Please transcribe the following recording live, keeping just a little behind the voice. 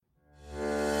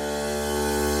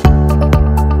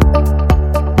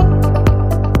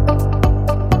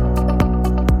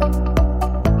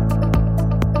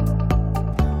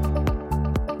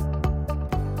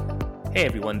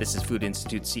This is Food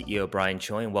Institute CEO Brian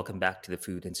Choi, and welcome back to the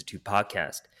Food Institute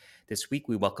podcast. This week,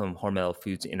 we welcome Hormel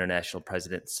Foods International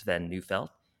President Sven Neufeld,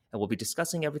 and we'll be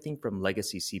discussing everything from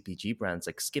legacy CPG brands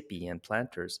like Skippy and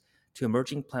Planters to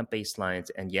emerging plant-based lines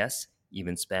and, yes,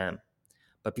 even Spam.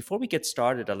 But before we get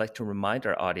started, I'd like to remind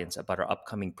our audience about our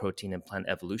upcoming Protein and Plant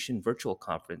Evolution virtual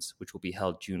conference, which will be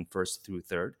held June 1st through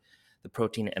 3rd. The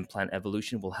Protein and Plant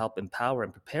Evolution will help empower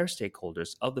and prepare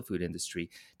stakeholders of the food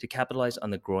industry to capitalize on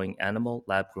the growing animal,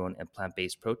 lab-grown, and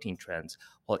plant-based protein trends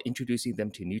while introducing them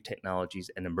to new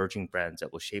technologies and emerging brands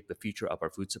that will shape the future of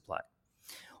our food supply.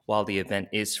 While the event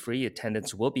is free,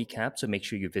 attendance will be capped, so make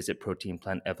sure you visit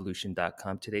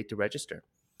proteinplantevolution.com today to register.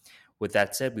 With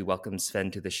that said, we welcome Sven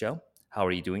to the show. How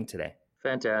are you doing today?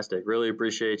 Fantastic. Really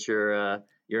appreciate your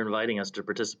inviting us to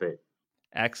participate.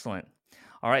 Excellent.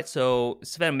 All right, so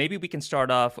Sven, maybe we can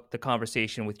start off the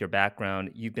conversation with your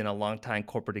background. You've been a longtime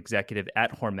corporate executive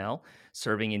at Hormel,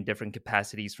 serving in different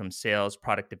capacities from sales,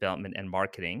 product development, and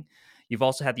marketing. You've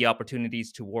also had the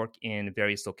opportunities to work in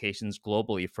various locations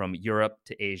globally, from Europe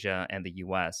to Asia and the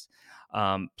US.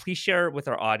 Please share with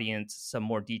our audience some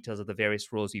more details of the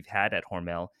various roles you've had at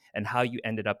Hormel and how you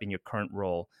ended up in your current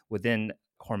role within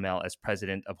Hormel as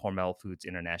president of Hormel Foods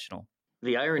International.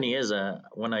 The irony is,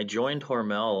 when I joined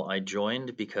Hormel, I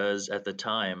joined because at the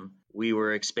time we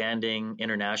were expanding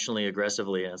internationally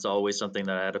aggressively, and it's always something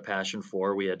that I had a passion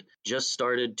for. We had just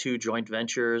started 2 joint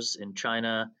ventures in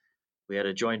China. We had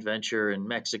a joint venture in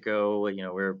Mexico.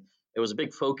 It was a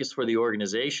big focus for the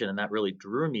organization, and that really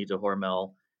drew me to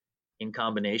Hormel in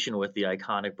combination with the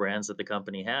iconic brands that the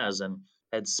company has, and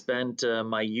had spent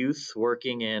my youth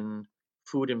working in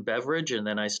food and beverage, and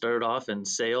then I started off in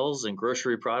sales and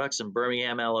grocery products in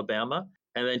Birmingham, Alabama,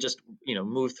 and then just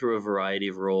moved through a variety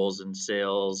of roles in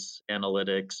sales,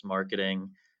 analytics, marketing,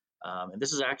 and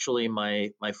this is actually my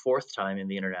 4th time in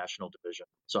the international division.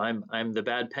 So I'm the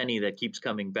bad penny that keeps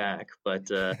coming back, but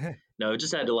no,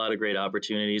 just had a lot of great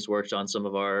opportunities. Worked on some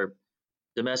of our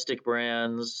domestic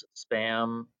brands,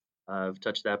 Spam. I've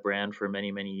touched that brand for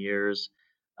many, many years.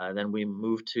 Then we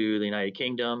moved to the United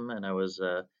Kingdom, and I was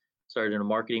started in a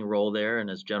marketing role there, and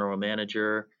as general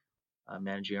manager,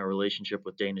 managing our relationship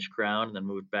with Danish Crown, and then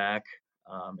moved back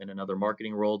in another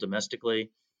marketing role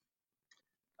domestically,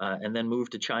 and then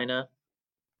moved to China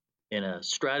in a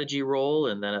strategy role,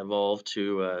 and then evolved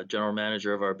to general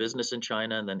manager of our business in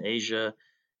China, and then Asia.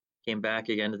 Came back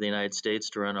again to the United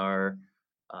States to run our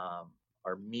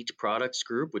meat products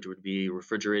group, which would be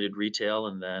refrigerated retail,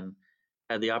 and then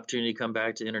had the opportunity to come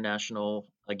back to international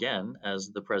again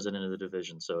as the president of the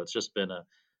division. So it's just been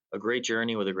a great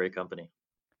journey with a great company.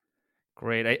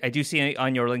 Great. I do see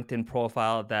on your LinkedIn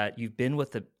profile that you've been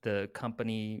with the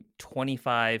company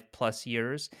 25 plus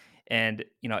years. And,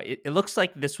 it looks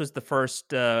like this was the first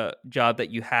job that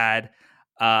you had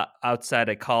outside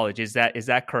of college. Is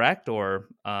that correct? Or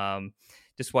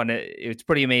it's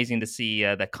pretty amazing to see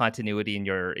that continuity in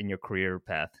your career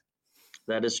path.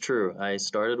 That is true. I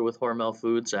started with Hormel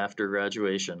Foods after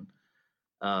graduation.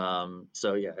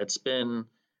 So yeah, it's been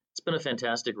a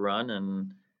fantastic run,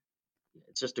 and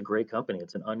it's just a great company.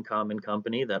 It's an uncommon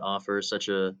company that offers such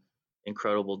a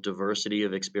incredible diversity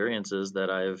of experiences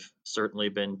that I've certainly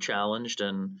been challenged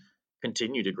and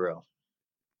continue to grow.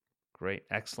 Great.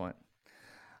 Excellent.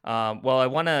 Well, I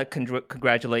want to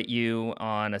congratulate you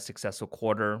on a successful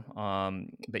quarter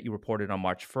that you reported on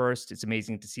March 1st. It's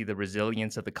amazing to see the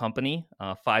resilience of the company,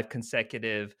 5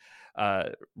 consecutive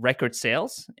record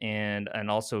sales and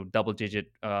also double-digit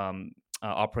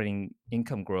operating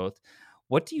income growth.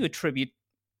 What do you attribute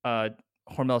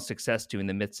Hormel's success to in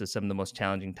the midst of some of the most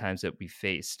challenging times that we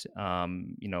faced,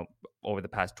 over the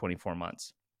past 24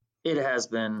 months? It has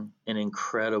been an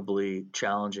incredibly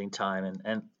challenging time.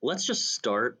 And let's just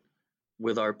start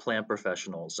with our plant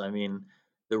professionals. I mean,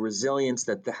 the resilience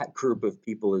that group of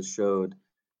people has showed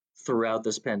throughout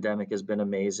this pandemic has been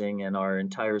amazing. And our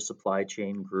entire supply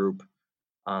chain group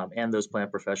and those plant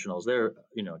professionals, they're,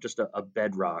 just a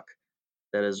bedrock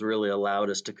that has really allowed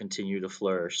us to continue to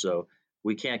flourish. So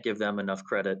we can't give them enough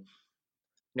credit.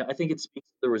 I think it speaks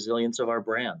to the resilience of our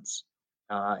brands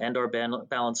and our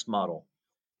balanced model.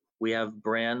 We have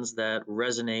brands that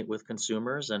resonate with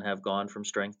consumers and have gone from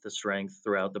strength to strength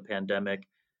throughout the pandemic.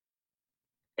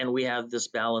 And we have this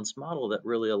balanced model that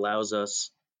really allows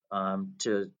us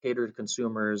to cater to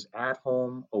consumers at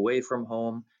home, away from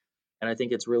home. And I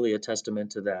think it's really a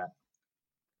testament to that.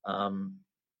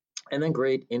 And then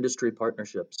great industry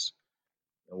partnerships.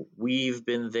 We've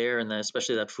been there, and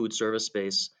especially that food service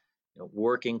space,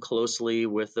 working closely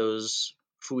with those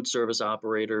food service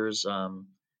operators.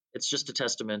 It's just a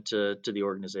testament to the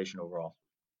organization overall.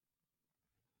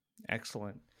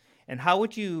 Excellent. And how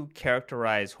would you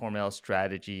characterize Hormel's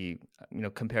strategy,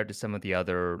 compared to some of the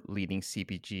other leading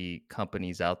CPG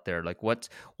companies out there? Like,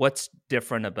 what's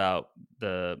different about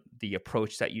the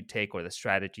approach that you take or the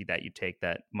strategy that you take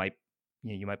that might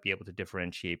you might be able to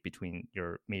differentiate between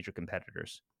your major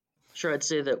competitors? Sure, I'd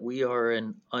say that we are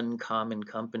an uncommon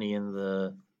company in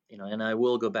and I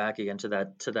will go back again to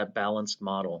that balanced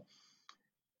model.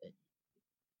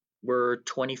 We're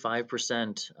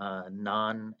 25%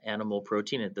 non-animal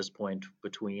protein at this point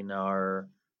between um,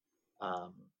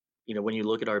 when you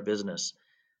look at our business.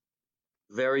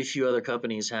 Very few other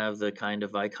companies have the kind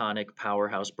of iconic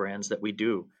powerhouse brands that we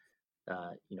do.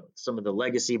 Some of the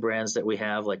legacy brands that we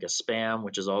have, like a Spam,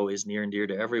 which is always near and dear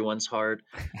to everyone's heart.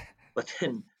 But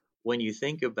then when you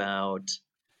think about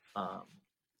um,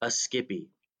 a Skippy,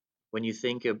 when you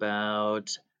think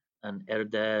about an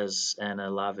Herdez and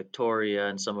a La Victoria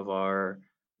and some of our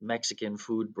Mexican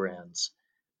food brands,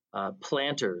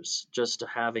 Planters, just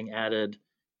having added,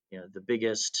 the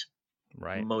biggest,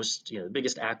 Right. the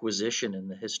biggest acquisition in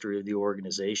the history of the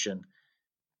organization.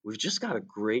 We've just got a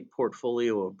great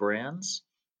portfolio of brands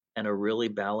and a really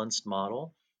balanced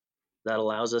model that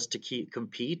allows us to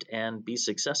compete and be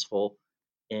successful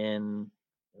in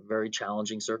very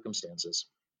challenging circumstances.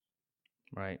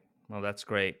 Right. Well, that's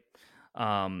great.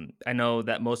 I know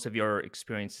that most of your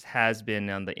experience has been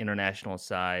on the international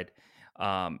side.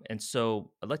 And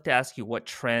so I'd like to ask you, what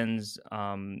trends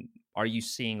are you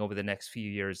seeing over the next few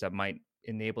years that might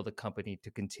enable the company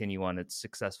to continue on its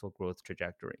successful growth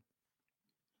trajectory?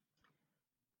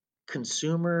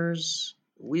 Consumers,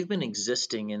 we've been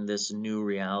existing in this new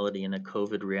reality, in a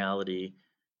COVID reality,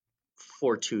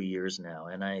 for 2 years now.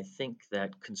 And I think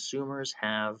that consumers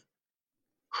have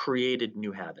created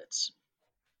new habits.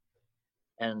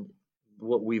 And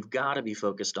what we've got to be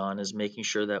focused on is making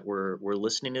sure that we're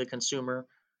listening to the consumer,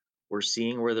 we're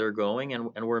seeing where they're going,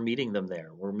 and we're meeting them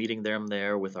there. We're meeting them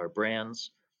there with our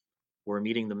brands, we're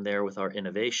meeting them there with our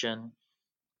innovation,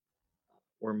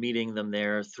 we're meeting them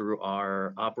there through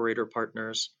our operator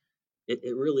partners.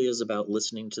 It really is about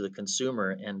listening to the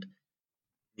consumer. And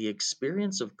the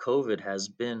experience of COVID has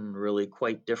been really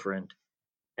quite different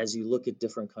as you look at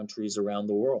different countries around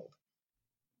the world.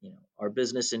 Our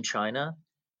business in China,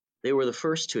 they were the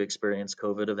first to experience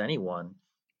COVID of anyone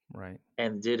Right.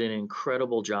 and did an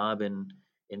incredible job in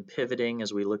pivoting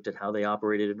as we looked at how they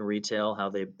operated in retail, how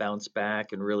they bounced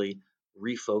back and really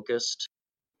refocused.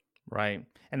 Right.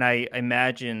 And I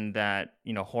imagine that,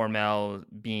 Hormel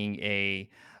being a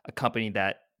company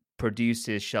that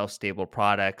produces shelf stable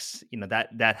products,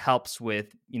 that helps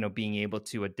with, being able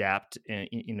to adapt,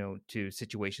 to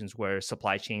situations where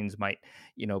supply chains might,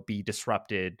 be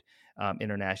disrupted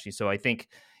internationally. So I think,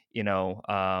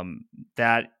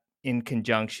 that in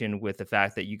conjunction with the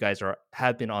fact that you guys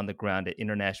have been on the ground at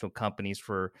international countries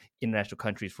for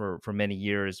many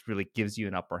years really gives you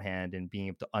an upper hand in being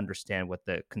able to understand what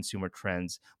the consumer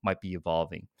trends might be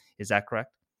evolving. Is that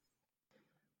correct?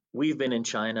 We've been in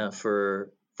China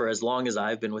for as long as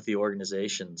I've been with the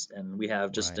organizations, and we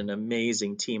have just Right. an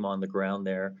amazing team on the ground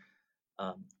there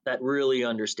that really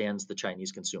understands the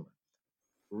Chinese consumer,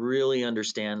 really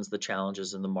understands the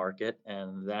challenges in the market,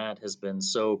 and that has been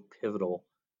so pivotal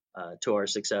to our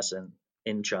success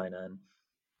in China.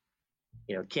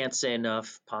 And can't say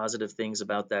enough positive things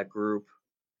about that group.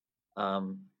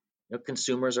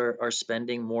 Consumers are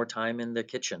spending more time in the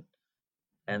kitchen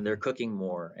and they're Hmm. cooking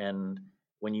more. And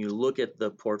when you look at the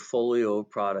portfolio of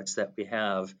products that we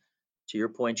have, to your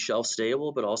point, shelf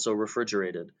stable, but also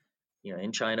refrigerated.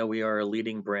 In China, we are a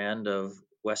leading brand of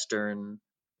Western,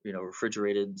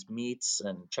 refrigerated meats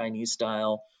and Chinese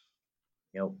style.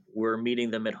 We're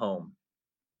meeting them at home.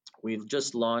 We've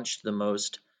just launched the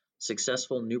most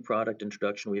successful new product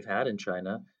introduction we've had in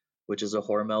China, which is a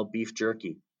Hormel beef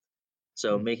jerky.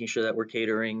 So making sure that we're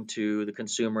catering to the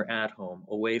consumer at home,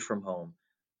 away from home,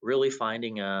 really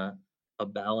finding a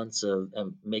balance of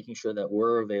making sure that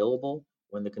we're available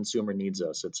when the consumer needs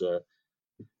us.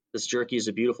 This jerky is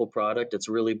a beautiful product. It's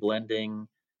really blending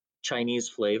Chinese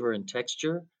flavor and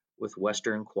texture with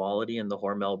Western quality in the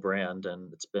Hormel brand,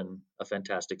 and it's been a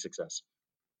fantastic success.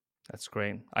 That's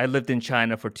great. I lived in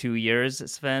China for 2 years,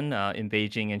 Sven, in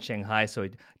Beijing and Shanghai, so I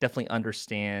definitely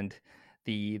understand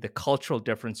the cultural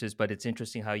differences. But it's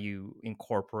interesting how you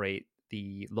incorporate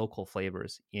the local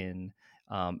flavors in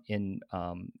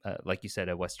like you said,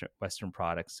 a Western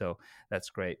product. So that's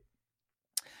great.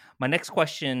 My next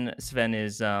question, Sven,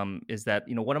 is that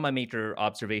one of my major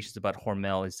observations about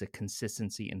Hormel is the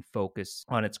consistency and focus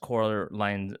on its core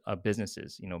line of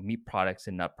businesses, meat products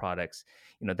and nut products.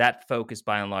 That focus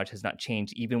by and large has not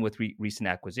changed even with recent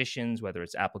acquisitions, whether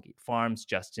it's Applegate Farms,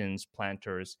 Justin's,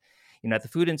 Planters. At the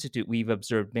Food Institute, we've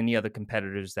observed many other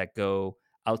competitors that go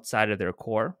outside of their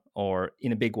core or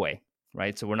in a big way,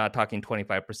 right? So we're not talking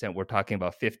 25%, we're talking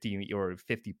about 50 or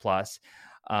 50 plus.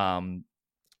 Um,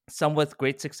 some with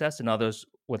great success and others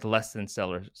with less than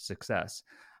stellar success.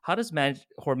 How does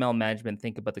Hormel management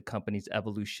think about the company's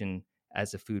evolution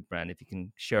as a food brand? If you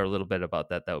can share a little bit about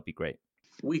that, that would be great.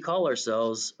 We call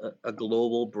ourselves a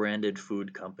global branded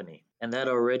food company. And that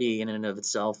already, in and of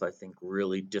itself, I think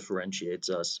really differentiates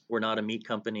us. We're not a meat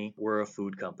company, we're a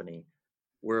food company.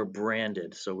 We're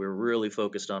branded, so we're really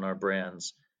focused on our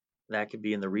brands. That could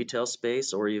be in the retail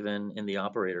space or even in the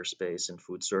operator space in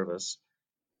food service.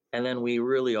 And then we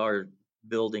really are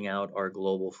building out our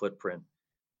global footprint.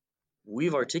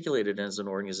 We've articulated as an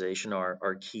organization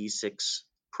our key six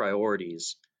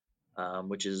priorities,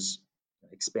 which is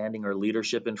expanding our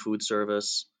leadership in food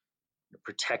service,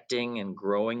 protecting and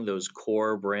growing those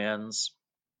core brands,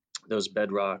 those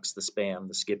bedrocks, the Spam,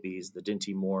 the Skippies, the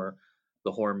Dinty Moore,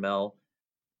 the Hormel,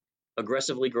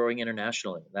 aggressively growing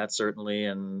internationally. That's certainly,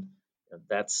 and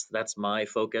that's my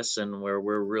focus and where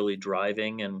we're really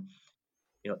driving, and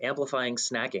amplifying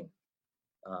snacking.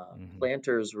 Hmm.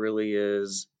 Planters really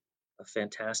is a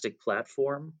fantastic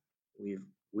platform.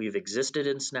 We've existed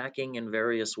in snacking in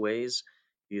various ways.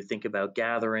 If you think about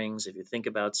gatherings, if you think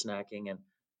about snacking, and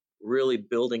really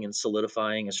building and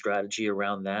solidifying a strategy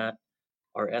around that,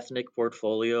 our ethnic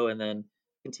portfolio, and then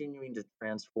continuing to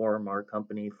transform our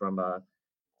company from a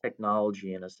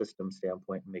technology and a system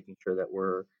standpoint, and making sure that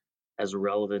we're as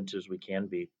relevant as we can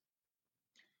be.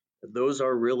 Those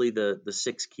are really the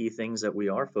six key things that we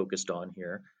are focused on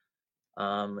here,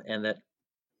 and that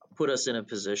put us in a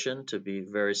position to be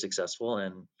very successful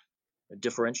and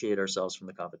differentiate ourselves from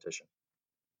the competition.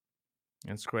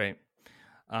 That's great.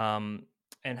 Um,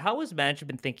 and how is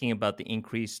management thinking about the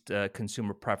increased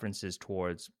consumer preferences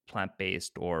towards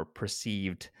plant-based or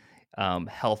perceived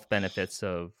health benefits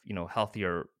of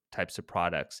healthier types of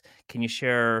products? Can you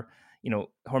share?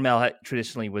 Hormel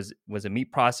traditionally was a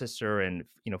meat processor and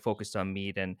focused on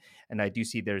meat, and I do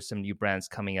see there's some new brands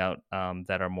coming out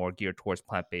that are more geared towards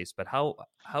plant-based. But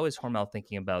how is Hormel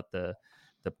thinking about the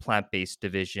plant-based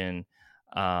division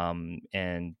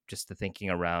and just the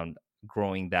thinking around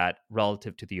growing that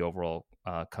relative to the overall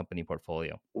company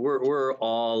portfolio? We're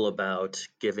all about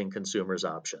giving consumers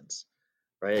options,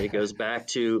 right? It goes back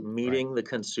to Right. meeting the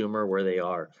consumer where they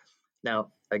are.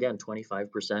 Now, again,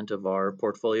 25% of our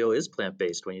portfolio is plant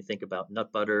based. When you think about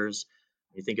nut butters,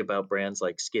 you think about brands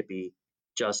like Skippy,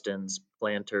 Justin's,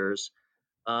 Planters,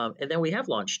 and then we have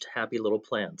launched Happy Little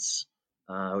Plants,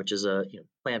 which is a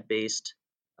plant based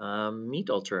meat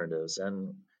alternatives,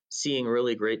 and seeing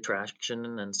really great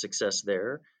traction and success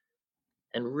there,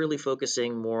 and really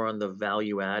focusing more on the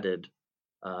value added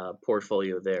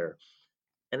portfolio there.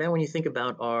 And then when you think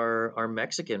about our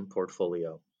Mexican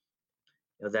portfolio,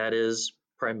 that is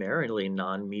primarily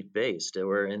non-meat based.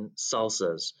 We're in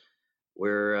salsas.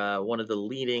 We're one of the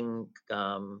leading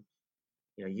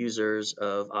users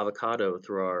of avocado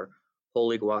through our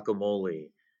holy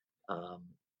guacamole. Um,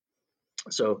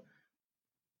 so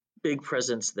big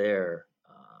presence there.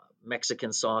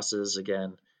 Mexican sauces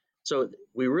again. So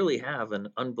we really have an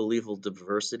unbelievable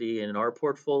diversity in our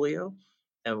portfolio,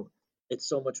 and it's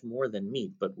so much more than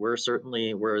meat. But we're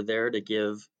there to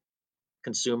give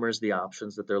consumers the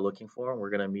options that they're looking for, and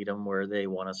we're going to meet them where they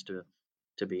want us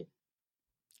to be.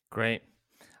 Great.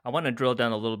 I want to drill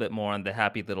down a little bit more on the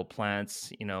Happy Little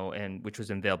Plants, and which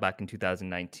was unveiled back in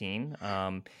 2019.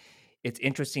 It's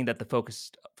interesting that the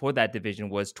focus for that division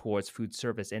was towards food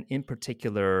service and, in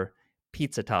particular,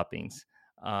 pizza toppings,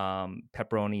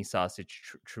 pepperoni,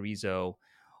 sausage, chorizo.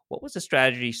 What was the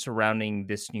strategy surrounding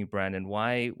this new brand, and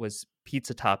why was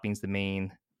pizza toppings the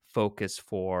main focus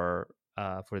for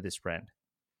this brand?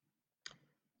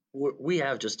 We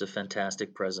have just a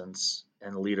fantastic presence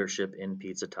and leadership in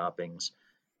pizza toppings.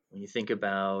 When you think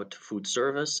about food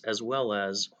service, as well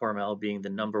as Hormel being the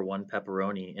number one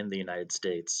pepperoni in the United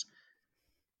States,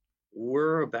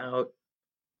 we're about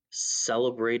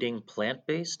celebrating plant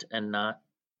based and not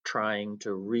trying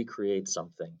to recreate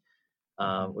something.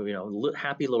 Hmm.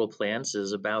 Happy Little Plants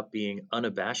is about being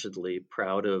unabashedly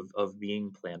proud of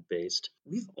being plant based.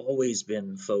 We've always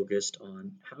been focused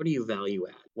on how do you value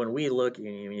add. When we look,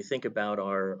 when you think about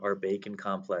our bacon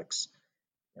complex,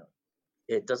 you know,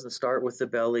 it doesn't start with the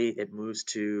belly. It moves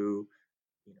to,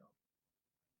 you know,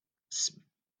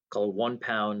 called 1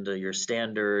 pound, your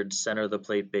standard center of the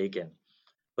plate bacon.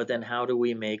 But then how do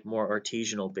we make more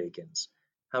artisanal bacons?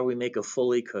 How do we make a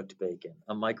fully cooked bacon,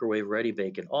 a microwave ready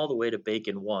bacon, all the way to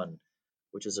bacon one,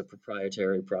 which is a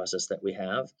proprietary process that we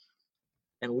have?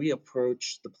 And we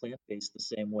approach the plant based the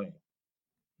same way.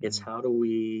 It's Hmm. how do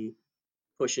we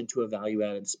push into a value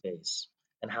added space?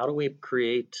 And how do we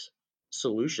create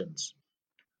solutions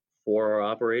for our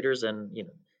operators? And,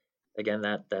 again,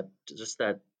 that just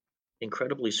that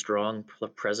incredibly strong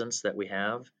presence that we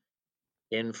have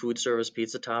in food service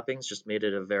pizza toppings just made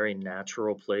it a very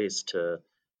natural place to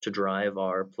drive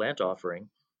our plant offering.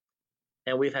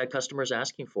 And we've had customers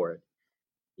asking for it.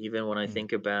 Even when I Mm.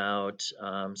 think about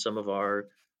some of our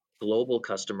global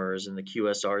customers in the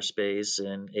QSR space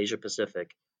in Asia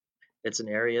Pacific, it's an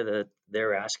area that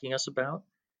they're asking us about,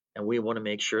 and we want to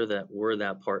make sure that we're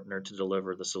that partner to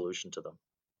deliver the solution to them.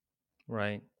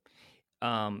 Right.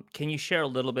 Can you share a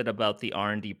little bit about the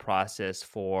R&D process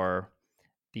for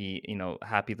the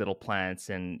happy little plants,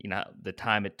 and the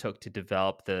time it took to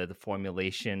develop the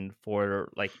formulation for,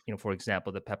 like, for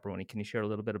example, the pepperoni? Can you share a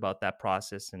little bit about that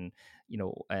process, and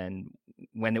and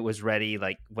when it was ready,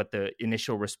 like what the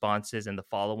initial response is and the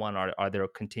follow-on? Are there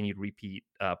continued repeat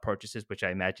purchases, which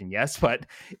I imagine yes, but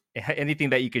anything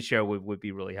that you could share would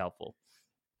be really helpful.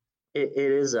 It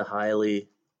is a highly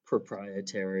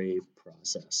proprietary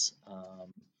process.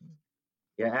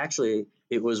 Yeah, actually,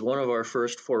 it was one of our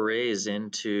first forays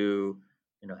into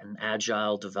an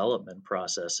agile development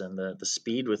process, and the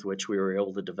speed with which we were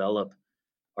able to develop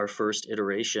our first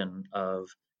iteration of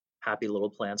Happy Little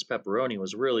Plants pepperoni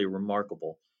was really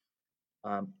remarkable.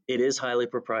 It is highly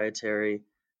proprietary.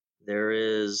 There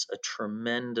is a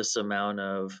tremendous amount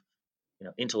of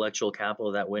intellectual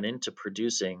capital that went into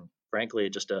producing, frankly,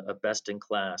 just a best in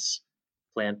class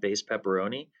plant-based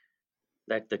pepperoni,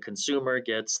 that the consumer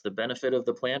gets the benefit of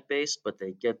the plant-based, but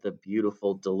they get the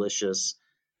beautiful, delicious,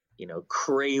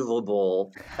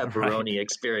 craveable Right. pepperoni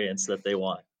experience that they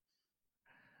want.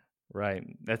 Right.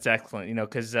 That's excellent.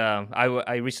 Because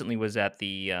I recently was at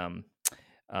the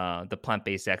plant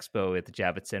based expo at the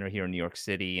Javits Center here in New York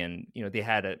City, and they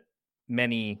had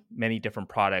many different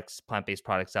products, plant based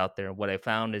products out there. What I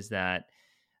found is that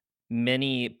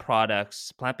many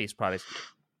products, plant based products,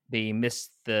 they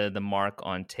missed the mark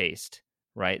on taste.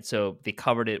 Right. So they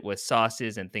covered it with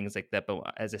sauces and things like that,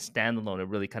 but as a standalone, it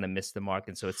really kind of missed the mark.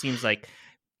 And so it seems like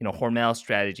Hormel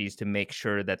strategies to make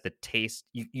sure that the taste,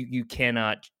 you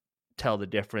cannot tell the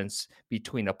difference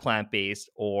between a plant based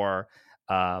or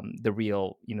the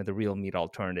real meat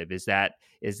alternative. Is that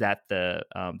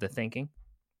the thinking?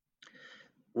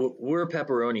 We're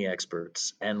pepperoni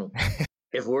experts, and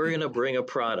if we're going to bring a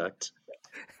product,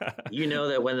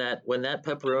 that when that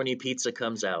pepperoni pizza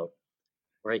comes out,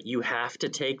 right, you have to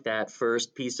take that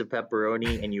first piece of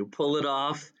pepperoni and you pull it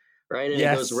off, right, and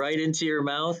it goes Yes. right into your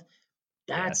mouth.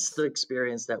 That's the Yes.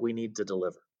 experience that we need to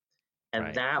deliver. And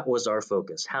Right. that was our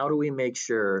focus. How do we make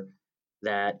sure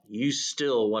that you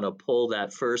still want to pull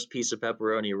that first piece of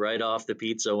pepperoni right off the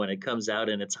pizza when it comes out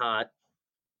and it's hot?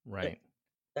 Right.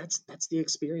 That's the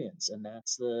experience, and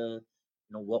that's the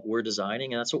what we're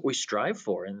designing, and that's what we strive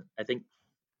for. And I think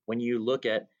when you look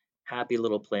at Happy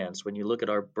Little Plants, when you look at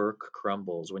our Burke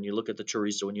crumbles, when you look at the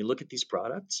chorizo, when you look at these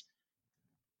products,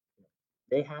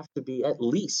 they have to be at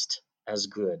least as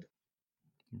good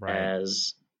Right.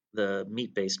 as the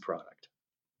meat-based product.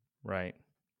 Right.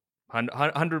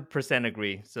 100%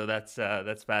 agree. So that's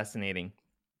fascinating.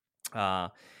 Uh,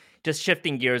 just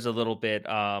shifting gears a little bit,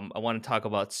 I want to talk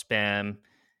about spam.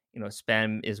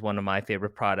 Spam is one of my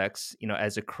favorite products.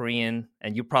 As a Korean,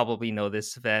 and you probably know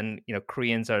this, Sven.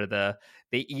 Koreans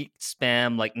they eat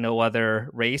spam like no other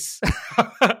race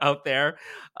out there.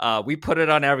 We put it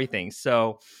on everything.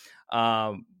 So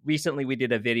recently we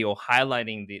did a video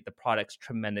highlighting the product's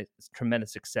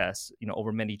tremendous success,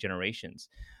 over many generations.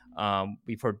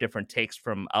 We've heard different takes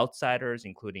from outsiders,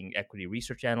 including equity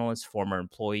research analysts, former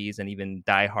employees, and even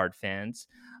diehard fans.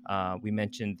 We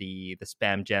mentioned the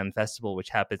Spam Jam Festival, which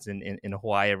happens in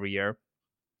Hawaii every year.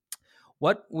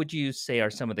 What would you say are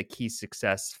some of the key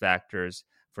success factors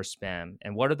for Spam,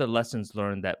 and what are the lessons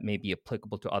learned that may be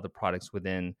applicable to other products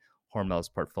within Hormel's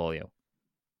portfolio?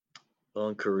 Well,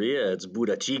 in Korea, it's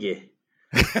burachige.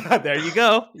 There you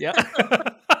go. Yeah.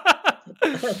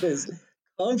 That is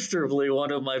comfortably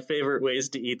one of my favorite ways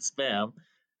to eat spam,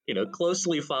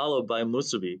 closely followed by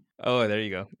musubi. Oh, there you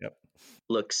go. Yep.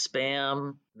 Look,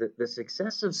 spam, the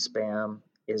success of spam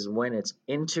is when it's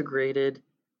integrated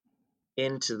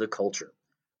into the culture.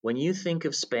 When you think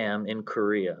of spam in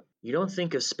Korea, you don't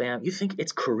think of spam, you think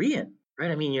it's Korean,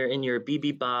 right? I mean, you're in your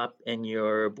bibimbap and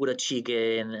your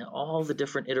burachige and all the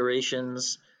different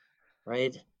iterations,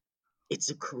 right?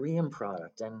 It's a Korean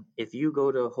product. And if you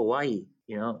go to Hawaii,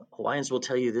 Hawaiians will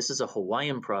tell you this is a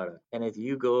Hawaiian product. And if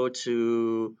you go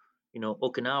to,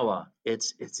 Okinawa,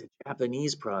 it's a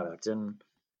Japanese product. And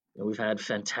we've had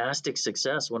fantastic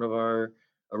success. A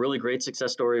really great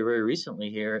success story very recently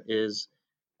here is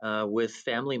with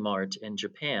Family Mart in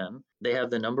Japan. They have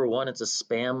the number one, it's a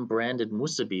spam branded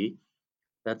musubi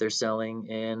that they're selling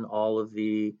in all of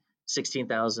the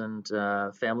 16,000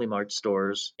 Family Mart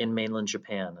stores in mainland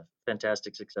Japan. A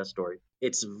fantastic success story.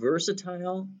 It's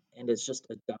versatile and it's just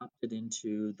adopted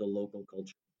into the local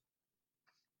culture.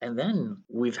 And then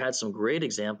we've had some great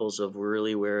examples of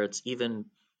really where it's even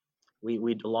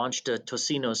we launched a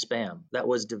tocino spam that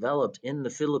was developed in the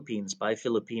Philippines by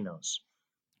Filipinos.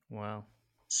 Wow.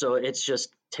 So it's just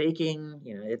taking,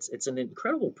 it's an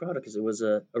incredible product because it was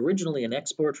originally an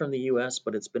export from the US,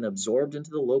 but it's been absorbed into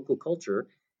the local culture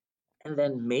and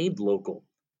then made local.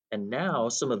 And now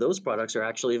some of those products are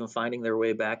actually even finding their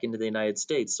way back into the United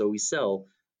States. So we sell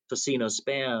tocino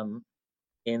spam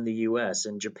in the US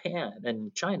and Japan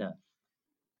and China.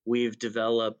 We've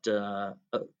developed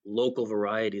local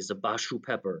varieties of bashu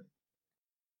pepper.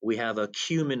 We have a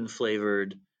cumin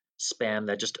flavored spam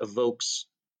that just evokes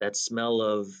that smell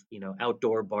of,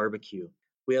 outdoor barbecue.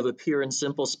 We have a pure and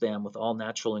simple spam with all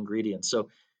natural ingredients. So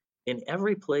in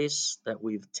every place that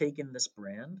we've taken this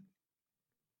brand,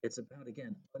 it's about,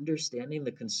 again, understanding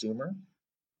the consumer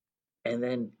and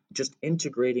then just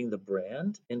integrating the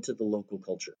brand into the local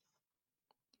culture.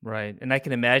 Right. And I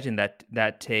can imagine that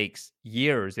that takes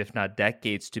years, if not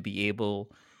decades, to be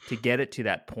able to get it to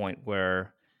that point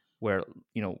where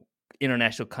you know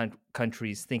international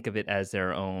countries think of it as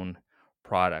their own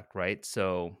product, right?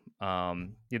 So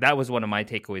yeah, that was one of my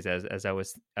takeaways as I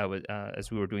was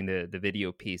as we were doing the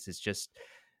video piece. Is just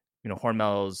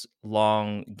Hormel's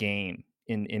long game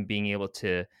in being able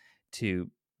to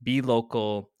be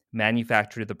local,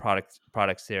 manufacture the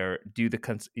products there, do the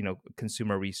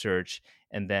consumer research,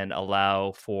 and then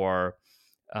allow for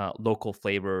local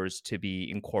flavors to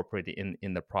be incorporated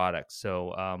in the product.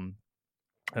 So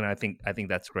and I think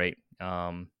that's great.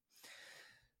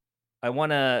 I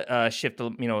want to shift.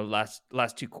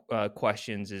 Last two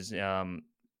questions is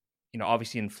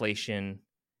obviously inflation,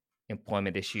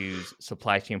 employment issues,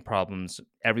 supply chain problems.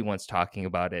 Everyone's talking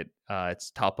about it.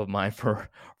 It's top of mind for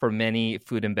many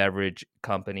food and beverage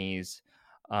companies.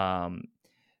 Um,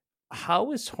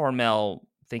 how is Hormel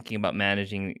thinking about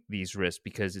managing these risks?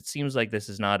 Because it seems like this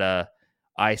is not a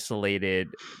isolated.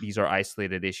 These are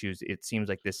isolated issues. It seems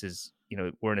like this is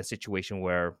we're in a situation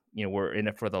where we're in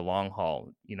it for the long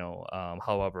haul.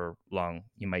 However long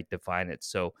you might define it.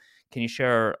 So, can you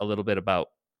share a little bit about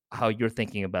how you're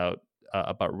thinking about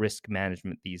risk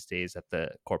management these days at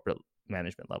the corporate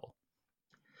management level?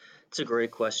 It's a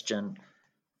great question.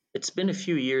 It's been a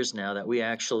few years now that we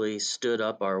actually stood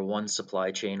up our one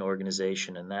supply chain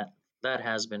organization, and that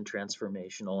has been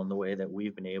transformational in the way that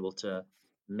we've been able to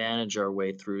manage our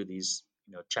way through these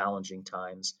challenging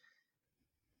times.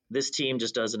 This team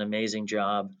just does an amazing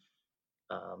job.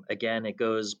 Again, it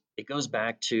goes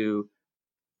back to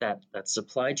that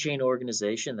supply chain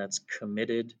organization that's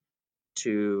committed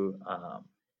to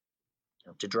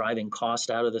to driving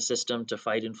cost out of the system to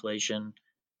fight inflation.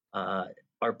 Uh,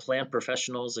 our plant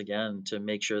professionals, again, to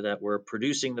make sure that we're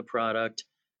producing the product,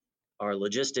 our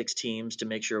logistics teams to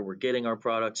make sure we're getting our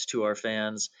products to our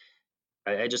fans.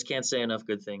 I just can't say enough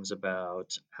good things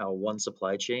about how one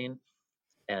supply chain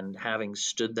and having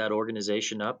stood that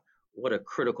organization up, what a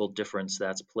critical difference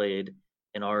that's played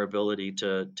in our ability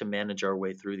to manage our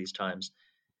way through these times.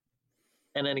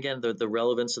 And then again, the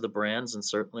relevance of the brands, and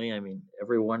certainly, I mean,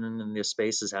 everyone in this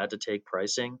space has had to take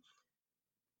pricing,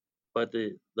 but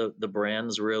the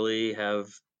brands really have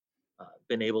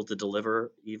been able to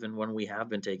deliver even when we have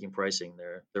been taking pricing.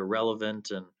 They're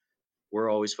relevant, and we're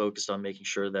always focused on making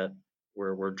sure that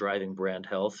we're driving brand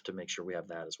health to make sure we have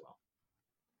that as well.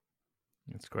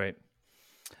 That's great.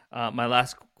 My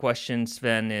last question,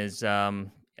 Sven, is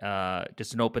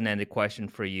just an open-ended question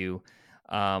for you.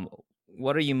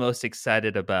 What are you most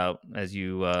excited about as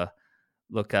you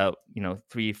look out,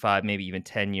 3, 5, maybe even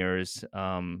 10 years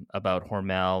about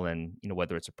Hormel and,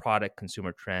 whether it's a product,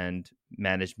 consumer trend,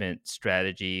 management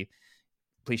strategy?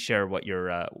 Please share what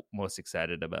you're most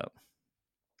excited about.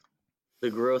 The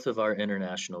growth of our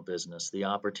international business, the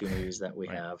opportunities that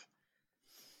Right.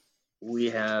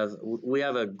 we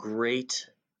have a great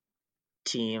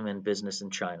team and business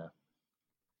in China.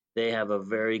 They have a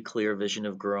very clear vision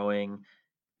of growing.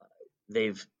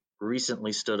 They've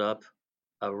recently stood up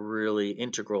a really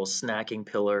integral snacking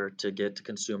pillar to get the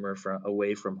consumer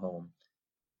away from home.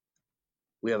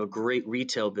 We have a great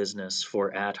retail business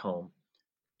for at home,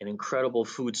 an incredible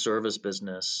food service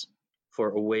business for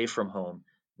away from home,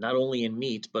 not only in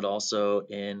meat but also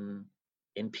in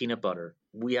peanut butter.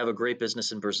 We have a great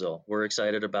business in Brazil. We're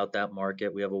excited about that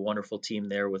market. We have a wonderful team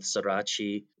there with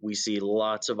Sriracha. We see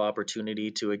lots of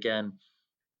opportunity to, again,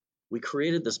 we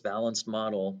created this balanced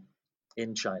model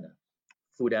in China.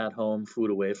 Food at home, food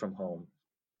away from home,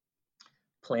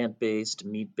 plant-based,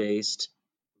 meat-based,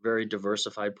 very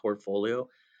diversified portfolio.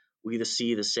 We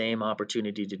see the same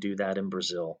opportunity to do that in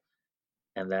Brazil.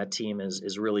 And that team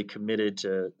is really committed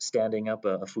to standing up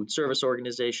a food service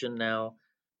organization now.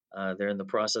 They're in the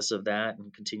process of that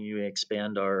and continuing to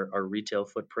expand our retail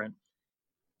footprint.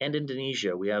 And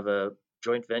Indonesia, we have a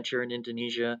joint venture in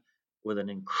Indonesia with an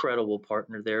incredible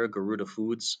partner there, Garuda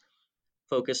Foods,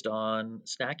 focused on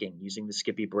snacking using the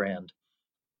Skippy brand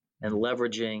and Mm.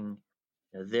 leveraging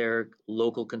their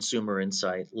local consumer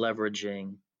insight,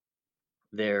 leveraging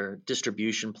their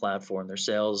distribution platform, their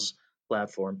sales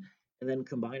platform, and then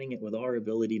combining it with our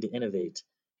ability to innovate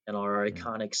and our Mm.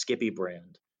 iconic Skippy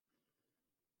brand.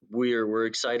 We're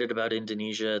excited about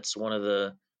Indonesia. It's one of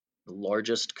the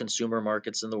largest consumer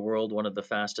markets in the world, one of the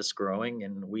fastest growing,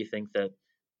 and we think that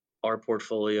our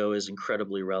portfolio is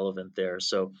incredibly relevant there.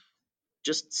 So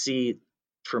just see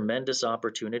tremendous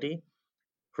opportunity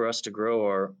for us to grow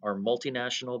our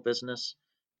multinational business,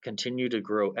 continue to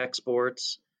grow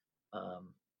exports,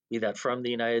 um, be that from the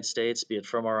United States, be it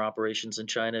from our operations in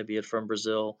China, be it from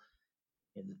Brazil.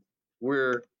 And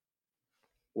we're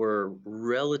we're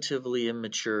relatively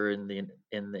immature in the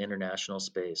international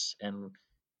space, and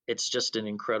it's just an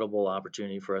incredible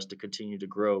opportunity for us to continue to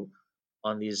grow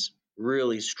on these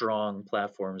really strong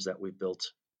platforms that we've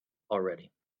built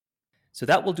already. So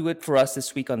that will do it for us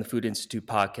this week on the Food Institute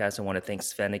podcast. I want to thank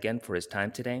Sven again for his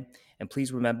time today. And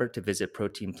please remember to visit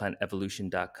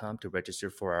proteinplantevolution.com to register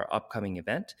for our upcoming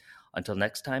event. Until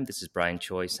next time, this is Brian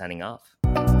Choi signing off.